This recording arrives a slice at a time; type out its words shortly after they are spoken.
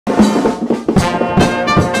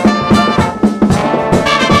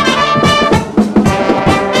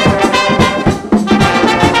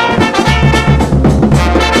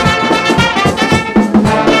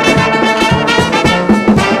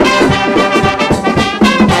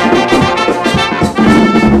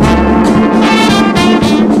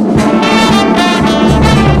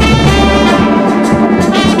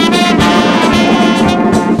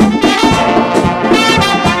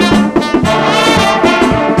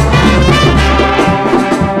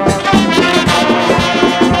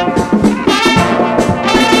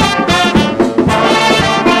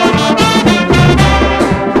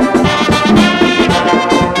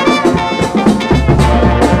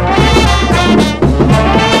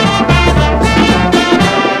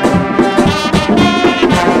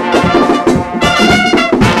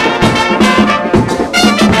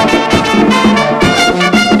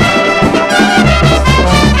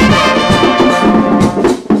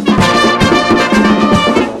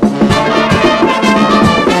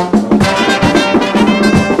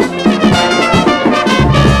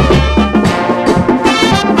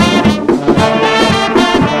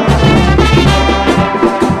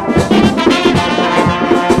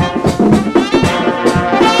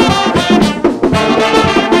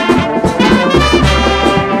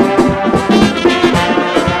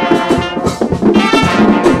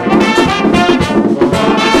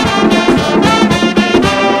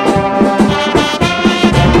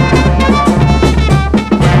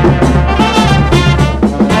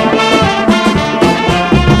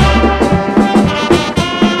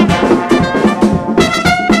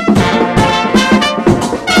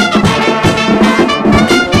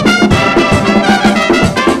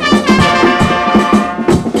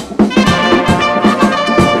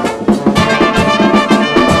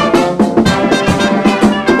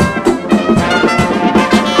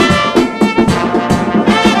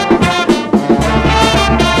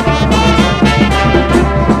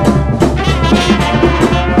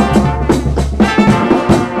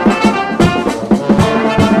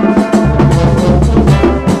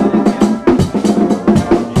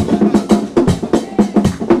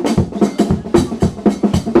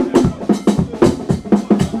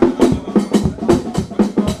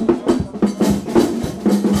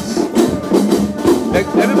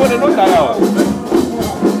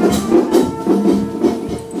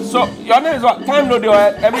So your name is what? Time no do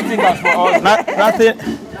everything that's for us. Nothing.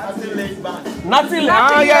 Nothing.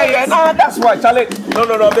 Ah, yeah. No, that's why, Charlie.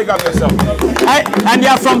 No, big up yourself. And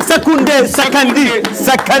you're from second D. No,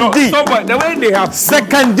 Stonebwoy, the way they have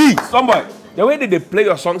second D. Stonebwoy, the way they play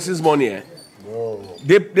your songs this morning, eh?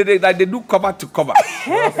 They do cover to cover.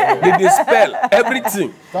 they spell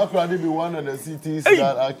everything. Takoradi be one of the cities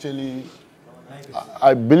that actually,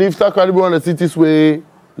 I believe Takoradi be one of the cities where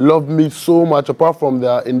love me so much, apart from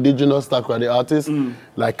the indigenous Takoradi artists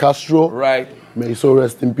like Castro. Right. May he so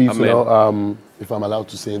rest in peace. Amen. You know, if I'm allowed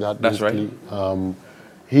to say that. That's basically. right.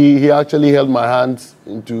 He actually held my hand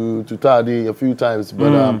into Tadi a few times,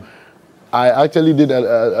 but I actually did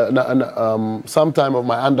some time of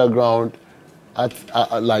my underground at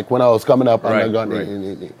like when I was coming up underground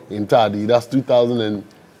in Tadi. That's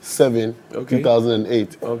 2007,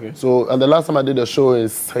 2008. Okay. So and the last time I did a show in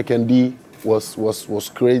Second D was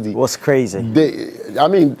crazy. Was crazy. I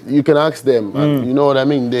mean, you can ask them. You know what I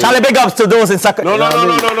mean? Charlie, big ups to those in second. No.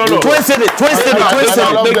 Twin City.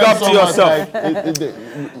 Big up to yourself.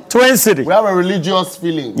 Twin City. We have a religious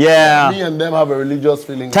feeling. Yeah. Me and them have a religious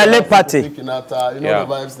feeling. Telepathy. You know the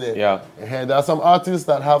vibes there. Yeah. And there are some artists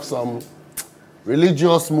that have some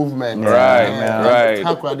religious movement. Right.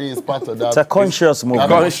 Takoradi is part of that. It's a conscious movement.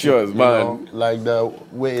 Conscious, man. You know, like the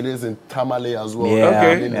way it is in Tamale as well. Yeah.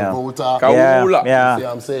 Okay. In Kawula. Yeah. See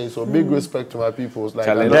what I'm saying? So big respect to my people. Like,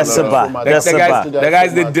 The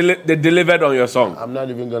guys they delivered on your song. I'm not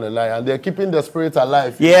even gonna lie, and they're keeping the spirit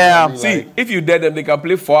alive. Yeah. I mean? See, if you dare them, they can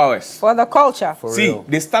play 4 hours. For the culture. See,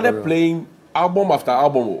 they started playing album after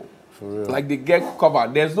album. Like they get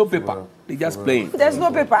covered. There's no paper. They just playing. There's no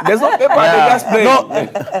paper. There's no paper. They just playing.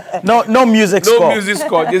 No music score. No music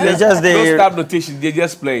score. They just no stab notation. They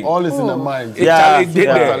just playing. All is in the mind.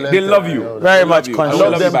 They love you. Very much I conscious.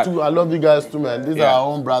 love them too. I love you guys too, man. These are our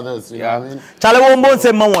own brothers. You know what I mean? Charlie, one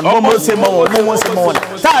say more.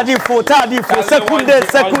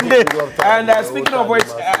 Second day. And speaking of which,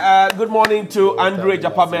 good morning to Andre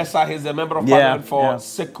Japamesa. He's a member of parliament for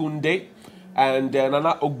Secunde. And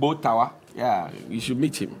Nana Ogbo Tower. Yeah, you should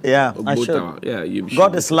meet him. Yeah, Ogbo I should. Tower. Yeah, you should.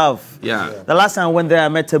 God is love. Yeah. The last time I went there, I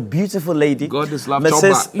met a beautiful lady. God is love.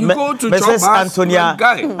 Mrs. You go to Mrs.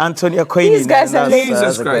 Antonia Queenie. These guys are ladies.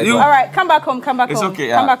 Jesus Christ. All right, come back home. It's okay.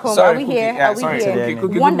 Come back home. Sorry, Are we here? Are we here?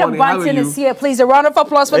 Cookie, Wonder Banton is here. Please, a round of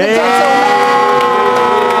applause for the gentleman.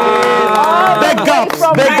 Big ups.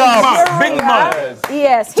 Big man.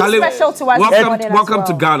 Yes, he's special to us. Welcome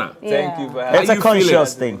to Ghana. Thank you for having me. It's a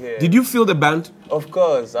conscious thing. Did you feel the band? Of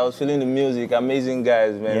course, I was feeling the music. Amazing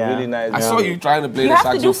guys, man. Really nice. I saw you trying to play the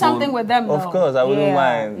saxophone. You have to do something with them, though. Of course, I wouldn't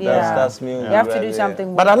mind. That's music. You have to do something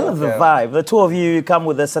with them. But I love the vibe. The two of you come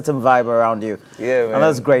with a certain vibe around you. Yeah, man. And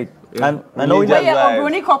that's great. Yeah. And I know I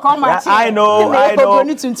know.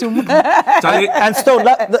 And still,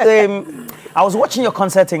 I was watching your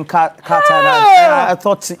concert in Qatar, and I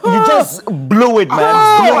thought you just blew it,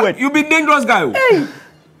 man. Blew it. You be dangerous guy. Hey.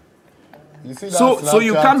 So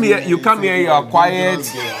you come here, you are quiet.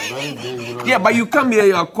 Yeah, but you come here,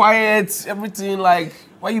 you are quiet. Everything like.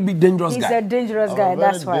 Why you be dangerous guy? He's a dangerous guy,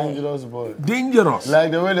 that's why. Dangerous boy. Dangerous.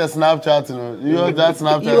 Like the way they Snapchat, you know that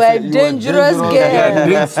Snapchat. You are a dangerous guy.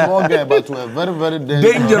 You are a small guy, but you are very, very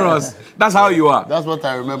dangerous. Dangerous. That's how you are. That's what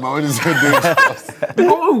I remember when you said dangerous.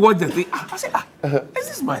 Because when we watch the thing, I said, this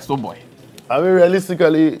is my Stonebwoy. I mean,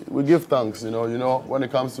 realistically, we give thanks, you know, when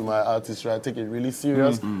it comes to my artistry, I take it really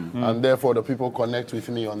serious, and therefore the people connect with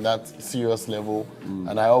me on that serious level,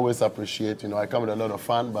 and I always appreciate, I come with a lot of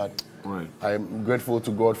fun, but I'm grateful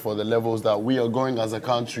to God for the levels that we are going as a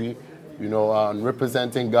country, and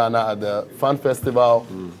representing Ghana at the Fan Festival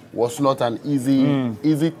was not an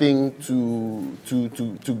easy thing to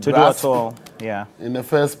grasp do at all. Yeah. In the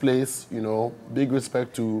first place, big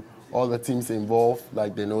respect to all the teams involved,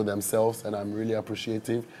 like they know themselves, and I'm really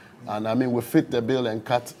appreciative. And I mean, we fit the bill and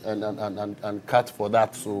cut and cut for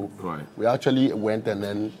that. So we actually went and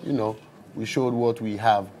then, we showed what we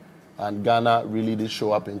have. And Ghana really did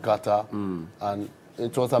show up in Qatar, and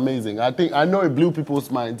it was amazing. I know it blew people's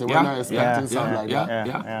minds. They were not expecting something like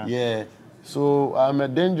that. Yeah. So I'm a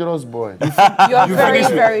dangerous boy. You're very,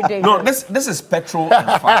 very dangerous. No, this is petrol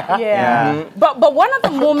and fire. Yeah. But one of the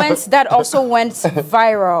moments that also went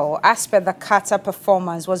viral as per the Qatar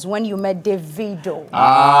performance was when you met Davido.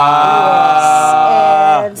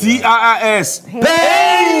 TRS.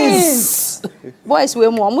 Pains. Boys, we're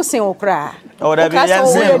more saying okra. Oh, that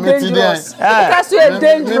dangerous. Because you're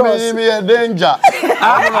dangerous. Me a danger.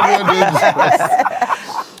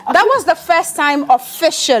 That was the first time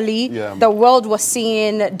officially the world was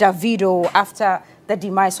seeing Davido after the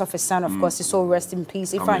demise of his son, of course, his soul rest in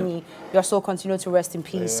peace. Ifeanyi, your soul continue to rest in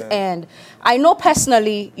peace. And I know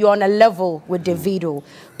personally you're on a level with Davido,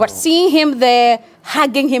 but seeing him there,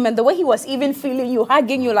 hugging him, and the way he was even feeling you,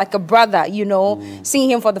 hugging you like a brother, you know, seeing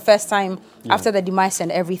him for the first time after the demise and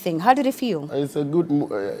everything, how did it feel? It's a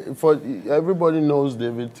good, for everybody knows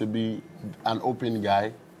David to be an open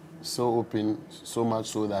guy, so open, so much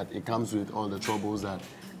so that it comes with all the troubles that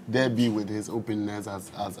there be with his openness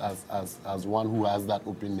as one who has that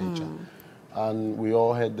open nature. And we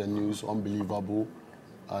all heard the news, unbelievable,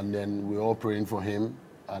 and then we're all praying for him,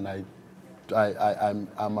 and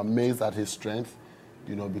I'm amazed at his strength,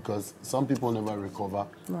 you know, because some people never recover,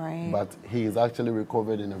 but he is actually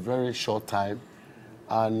recovered in a very short time.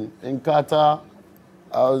 And in Qatar,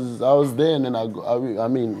 I was there, and then I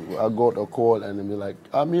got a call, and they be like,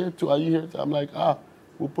 I'm here too, are you here too? I'm like,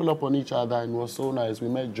 we pull up on each other, and it was so nice. We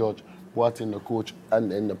met George Boateng, the coach,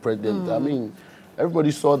 and the president. I mean,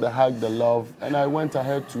 everybody saw the hug, the love, and I went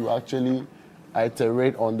ahead to actually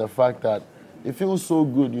iterate on the fact that it feels so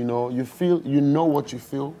good, you know. You know what you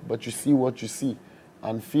feel, but you see what you see.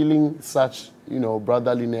 And feeling such, you know,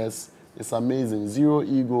 brotherliness is amazing. Zero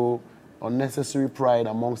ego, unnecessary pride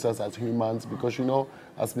amongst us as humans, because, you know,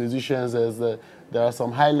 as musicians, there are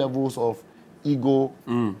some high levels of ego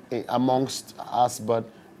amongst us, but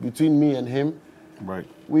between me and him,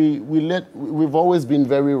 we've always been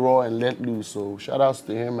very raw and let loose. So shout outs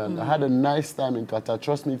to him, and I had a nice time in Qatar.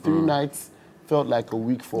 Trust me, 3 nights felt like a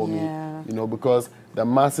week for me, you know, because the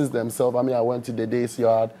masses themselves, I mean, I went to the day's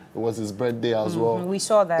yard, it was his birthday as well. We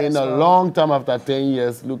saw that in a long time after 10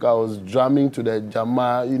 years, look, I was drumming to the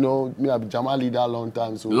Jama, you know, me, I'm a Jama leader a long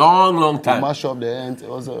time. So long time. Mash up the end. It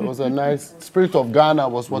was a nice spirit of Ghana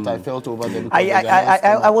was what I felt over there.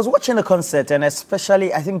 I was watching the concert, and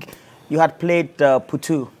especially, I think you had played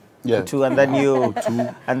Putu. Putu, and then you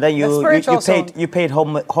paid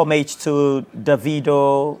homage to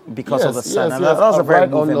Davido because of the son. And that was a very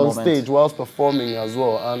moving moment. On stage whilst performing as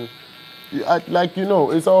well. And like, you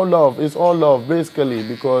know, it's all love. It's all love, basically,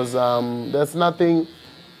 because there's nothing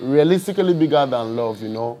realistically bigger than love, you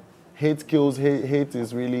know. Hate kills, hate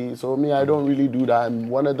is really, so me, I don't really do that. I'm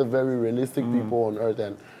one of the very realistic people on earth,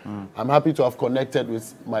 and I'm happy to have connected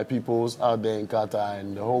with my peoples out there in Qatar,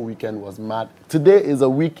 and the whole weekend was mad. Today is a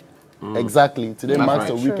week. Exactly. Today marks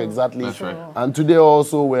a week exactly. And today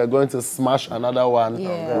also we're going to smash another one.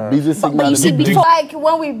 Busy signal. But you see, before, like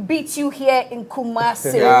when we beat you here in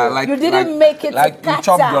Kumasi, you didn't make it like to Qatar. You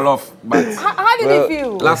chopped jollof. But how did it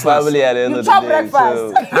feel? Last family at the end of the day. You chopped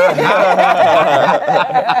breakfast.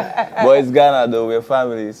 But it's Ghana though, we're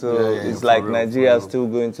family. So it's like Nigeria still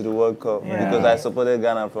going to the World Cup. Because I supported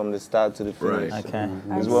Ghana from the start to the finish.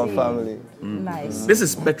 It's one family. Nice. This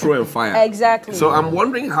is petrol and fire. Exactly. So I'm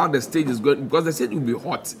wondering how the stage is going, because they said it will be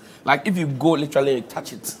hot. Like if you go literally and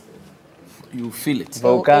touch it, you feel it.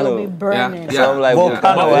 Volcano. It'll be burning. Yeah. So like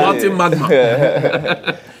volcano. Nothing magma.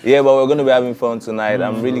 Yeah, but we're going to be having fun tonight.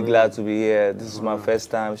 I'm really glad to be here. This is my first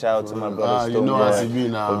time. Shout out to my brother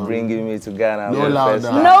Stonebwoy for bringing me to Ghana. No louder.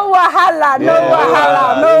 No wahala, no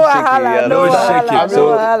wahala, no wahala, no wahala, no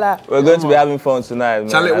wahala. We're going to be having fun tonight, man.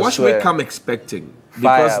 Charlie, what should we come expecting?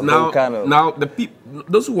 Because Fire, now the people,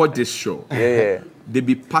 those who watch this show, they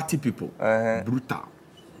be party people, brutal,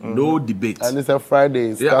 no debate. And it's a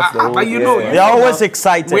Friday. But you know, they're always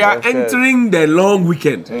excited. We are entering the long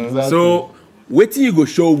weekend, so wait till you go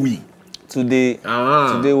show we. Today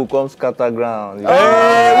will come scatter ground. The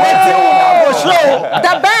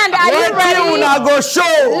band, are you ready? Go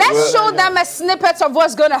show. Let's show them a snippet of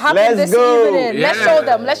what's going to happen this evening. Yeah. Let's show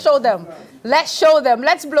them. Let's show them. Let's show them.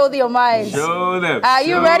 Let's blow their minds. Show them. Are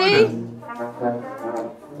you ready?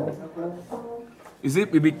 Is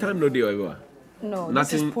it maybe time no day or ever? No, Nothing,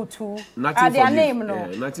 this is Putu. Nothing Their for name, you. no. Yeah,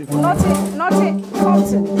 nothing for Nothing.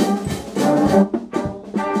 Compton.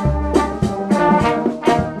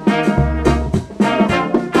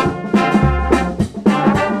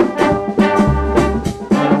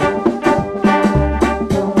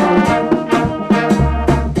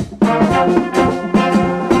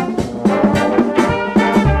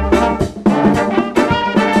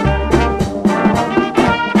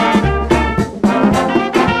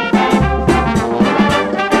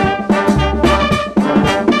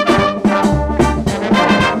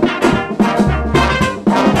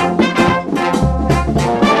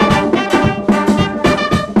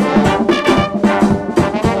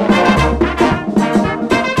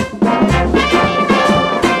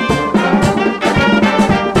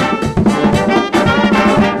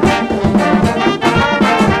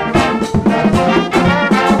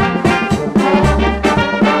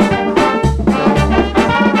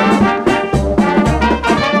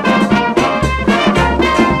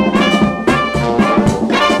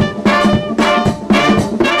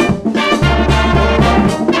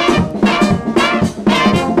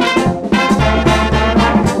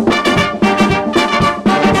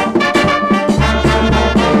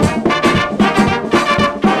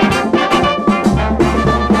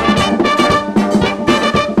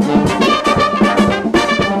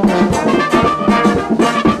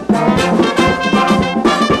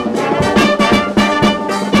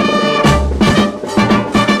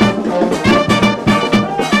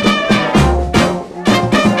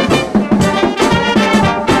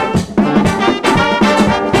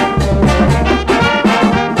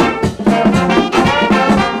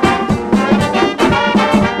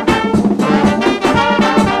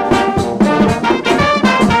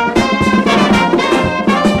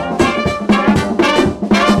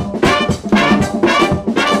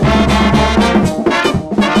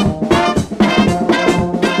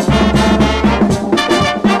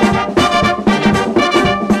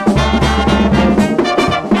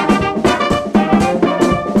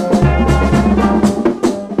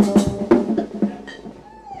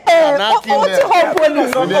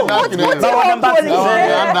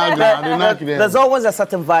 There's always a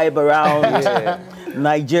certain vibe around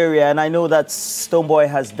Nigeria, and I know that Stonebwoy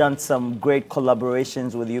has done some great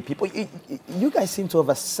collaborations with you people. You guys seem to have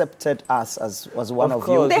accepted us as one of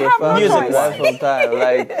you. They have music right from time,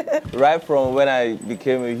 like right from when I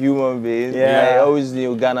became a human being. I always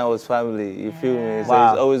knew Ghana was family. You feel me? So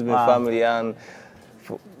it's always been family, and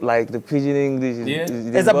like the pidgin English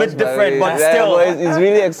it's a bit different, but still it's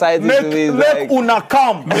really exciting to me. Make una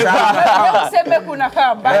come. Say make una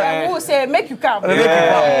come, but who say make you come?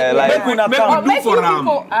 Make una come. Make you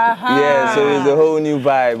people. Yeah, so it's a whole new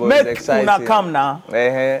vibe. But it's exciting. Make una come now.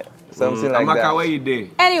 Something like that. Where you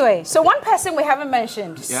did? Anyway, so one person we haven't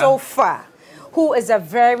mentioned so far, who is a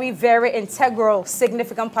very, very integral,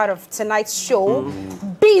 significant part of tonight's show,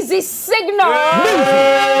 Busy Signal.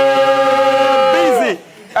 Busy.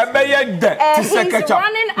 He's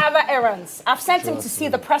running other errands. I've sent him to see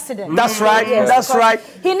the president. That's right. That's right.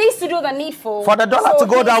 He needs to do the needful. For the dollar to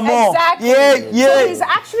go down more. Exactly. So he's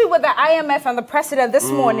actually with the IMF and the president this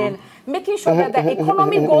morning, making sure that the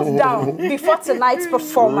economy goes down before tonight's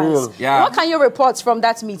performance. What can you report from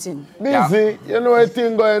that meeting? Busy. You know a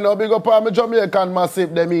thing going on. Big up on me Jamaican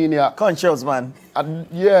massive them in here. Conscious, man. I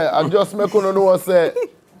just make you know say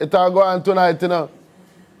it'll go on tonight, you know.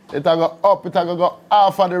 It'll go up, it'll go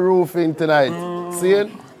off of the roofing tonight. See it?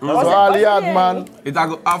 So all the yard man, it'll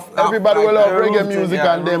go off. Everybody will love reggae music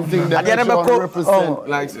and them things that make sure represent.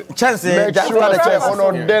 Make sure that you're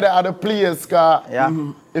not dead at the place, car.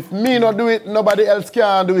 If me not do it, nobody else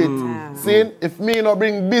can do it. See? If me not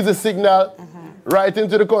bring Busy Signal right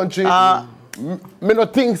into the country, me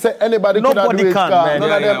not think say anybody could do it.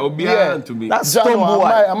 None of them. To me. That's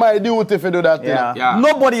Stonebwoy. Am I duty if you do that?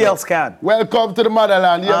 Nobody else can. Welcome to the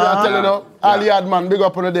motherland. You I'm telling you, all the yard man, big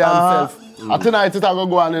up on the day themselves. Tonight it will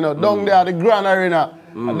go on, you know. Down there at the Grand Arena.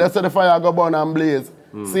 And that's where the fire go burn and blaze.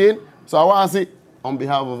 See? So I want to see on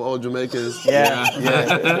behalf of all Jamaicans.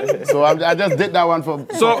 So I just did that one for.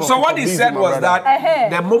 So what he said was that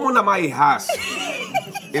the Momonama he has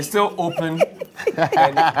is still open.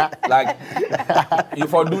 And, like, you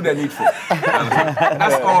for do the needful.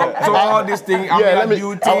 That's all. So all this thing,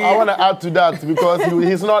 I want to add to that because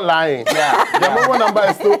he's not lying. The mobile number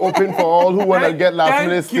is still open for all who want to get last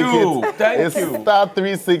minute tickets. It's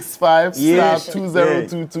 *365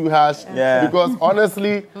 *2022 hash. Because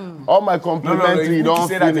honestly, all my complimentary don't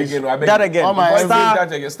finish. That again.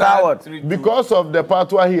 Because of the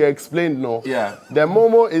part where he explained, the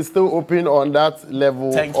Momo is still open on that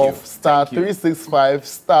level of *365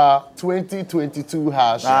 *2022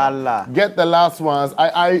 hash. Get the last ones.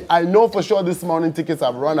 I know for sure this morning tickets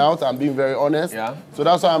have run out. I'm being very honest. So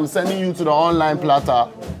that's why I'm sending you to the online platter.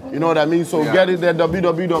 You know what I mean? So get it there,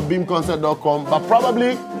 www.beamconcert.com. But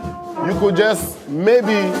probably you could just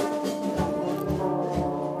maybe.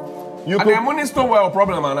 You could.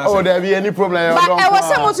 Oh, there be any problem? But I was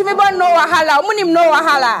someone to me about no wahala. Munim no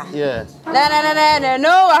wahala. Yeah.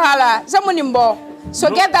 No wahala. Someone imbo. So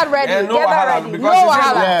get that ready. No wahala. No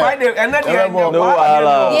wahala. No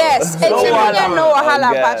wahala. Yes. No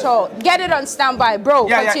wahala, Pacho. Get it on standby, bro.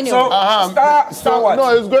 Continue. So, what? No,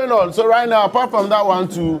 it's going on. So right now, apart from that one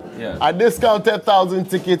too, I discounted 1,000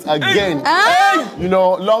 tickets again. You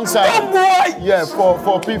know, alongside. Yeah,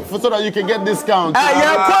 for people, so that you can get discounts.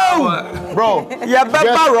 Bro.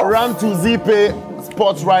 Just run to ZPay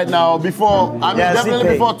spots right now before. I mean, definitely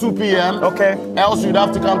before 2 p.m. Okay. Else you'd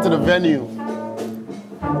have to come to the venue.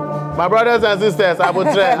 My brothers and sisters, I will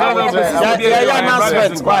try.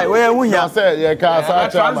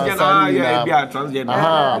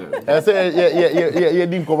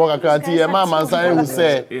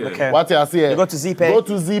 Go to ZPay. Go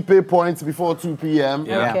to ZPay points before 2 p.m.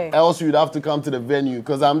 Else you'd have to come to the venue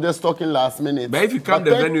because I'm just talking last minute. But if you come to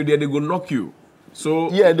the venue there, they go knock you. So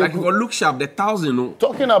like you go look sharp, the 1,000.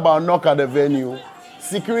 Talking about knock at the venue.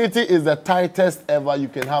 Security is the tightest ever you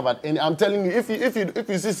can have at any. I'm telling you, if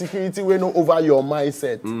you see security, we know over your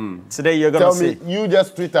mindset. Today you're gonna see. You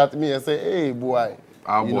just tweet at me and say, "Hey boy,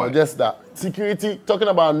 you know, just that." Security. Talking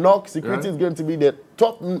about knock, security is going to be the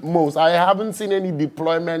topmost. I haven't seen any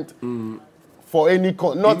deployment for any,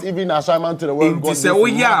 not even assignment to the world.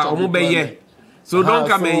 So don't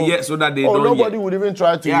come in yet, so that they don't. Nobody would even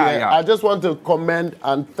try to. I just want to commend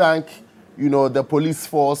and thank. You know, the police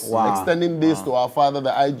force, extending this to our father,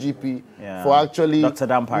 the IGP, for actually, Dr.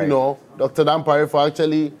 Dampare. You know, Dr. Dampare for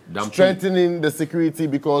actually strengthening the security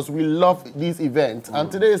because we love these events. And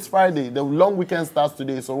today is Friday. The long weekend starts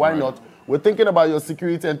today, so why not? We're thinking about your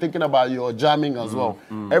security and thinking about your jamming as well.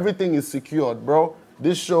 Everything is secured, bro.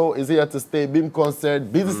 This show is here to stay. Beam Concert.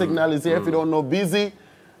 Busy Signal is here. If you don't know Busy,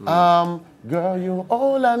 Girl, you're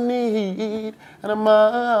all I need, and I'm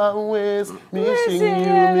always missing you,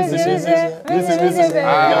 missing.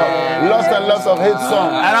 Lots and lots of hit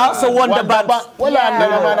songs. And I also want the band. Hold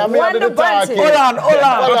on, me at the tag. Hold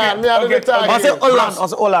on. Me at the tag. I say hold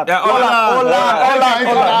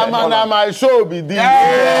on. My show be this.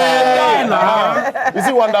 You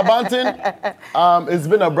see, Wonder Banton, it's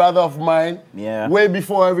been a brother of mine. Yeah. Way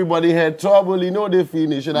before everybody had trouble, you know they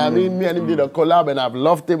finish. And I mean, me and him did a collab, and I've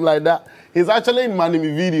loved him like that. He's actually in my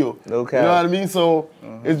video. Okay. You know what I mean? So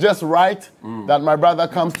it's just right that my brother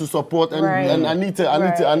comes to support, and, and I need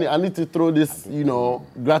to throw this, you know,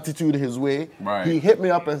 gratitude his way. Right. He hit me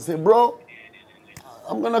up and said, bro,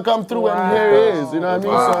 I'm gonna come through, and here he is. You know what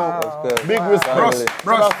I mean? So big respect.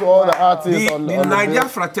 Bros, to all the artists the on Niger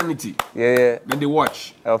fraternity. Yeah. Then they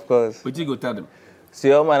watch. Of course. What you go tell them? See,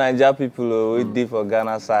 all my Niger people we did for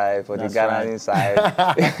Ghana side, for the Ghana side.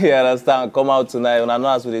 You understand? Come out tonight. When I know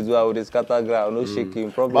how they do, I would scatter ground, no shaking.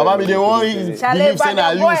 Problem. Baba, they want you saying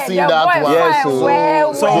that you sing that one. Yes, so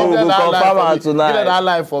we will confirm out tonight. Get that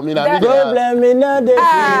live for me. Problem me not the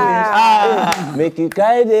feelings. Make you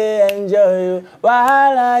kind of enjoy you.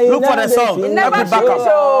 Look for the song. Never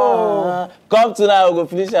show. Come tonight, we'll go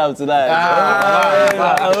finish up tonight.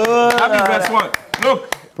 Happy best one.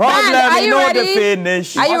 Look. Problem, are you ready? The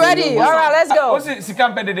finish. Are you ready? All right, let's go. What's it?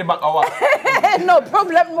 No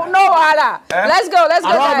problem, no wala. Let's go,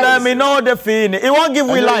 Problem, you know the finish. It won't give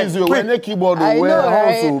we life. When the keyboard will wear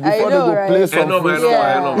also before they go play some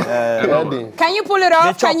I know. Can you pull it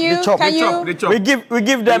off? Can you? We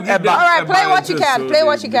give them a back. All right, play what you can. Play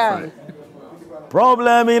what you can.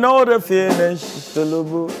 Problem, you know the finish.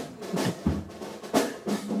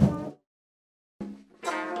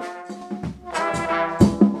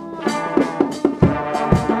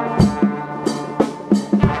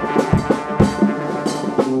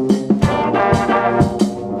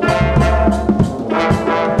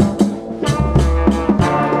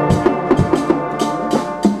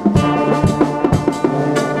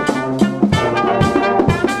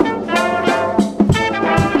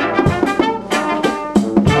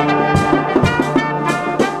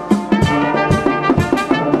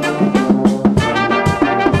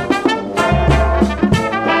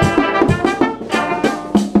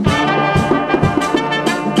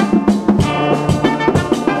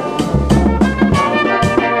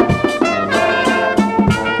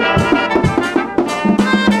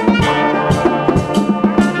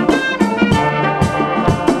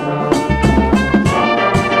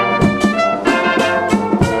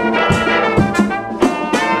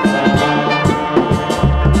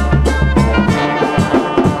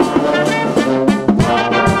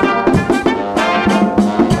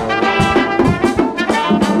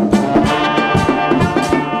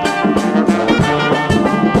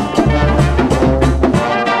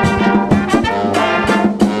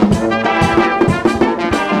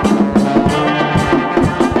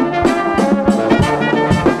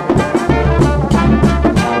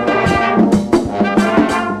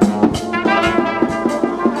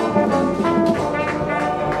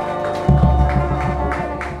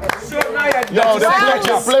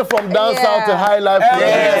 Play from down south to high life.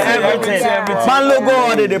 Everything. Man logo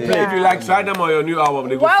all they play. If you like, try them on your new album.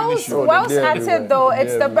 They go finish you. Whilst at it though,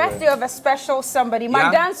 it's the birthday of a special somebody.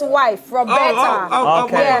 My dance wife, Roberta.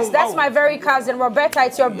 Yes, that's my very cousin, Roberta.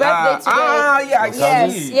 It's your birthday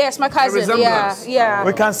today. Yes, my cousin. Yeah.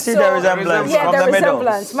 We can see the resemblance from the middle.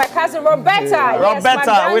 My cousin Roberta.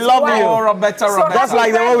 Roberta, we love you. Roberta. Just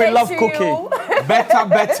like the way we love cooking.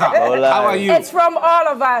 Better. How are you? It's from all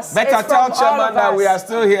of us. Better tell Chairman that we are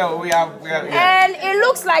still here. We are. And it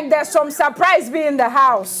looks like there's some surprise being in the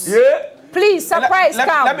house. Yeah. Please, surprise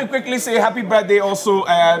come. Let me quickly say happy birthday also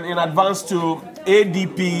in advance to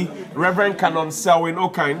ADP Reverend Canon Selwyn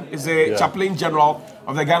Okine. Is a chaplain general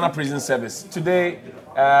of the Ghana Prison Service. Today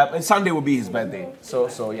and Sunday will be his birthday.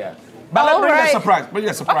 So yeah. But let's bring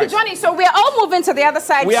a surprise. Okay, Johnny, so we're all moving to the other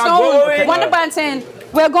side. We are going. Wonder Banton,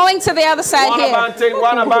 we're going to the other side here.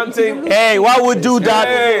 Wonder Banton. Hey, why would do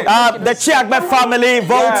that? The Chiagbe family,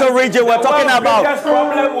 Volta region, we're talking about. The biggest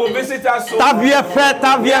problem will visit us soon.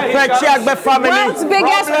 Chiagbe family. World's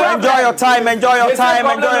biggest problem. Enjoy your time.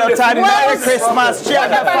 Merry Christmas,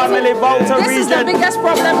 Chiagbe family, Volta region. This is the biggest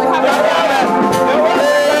problem we have.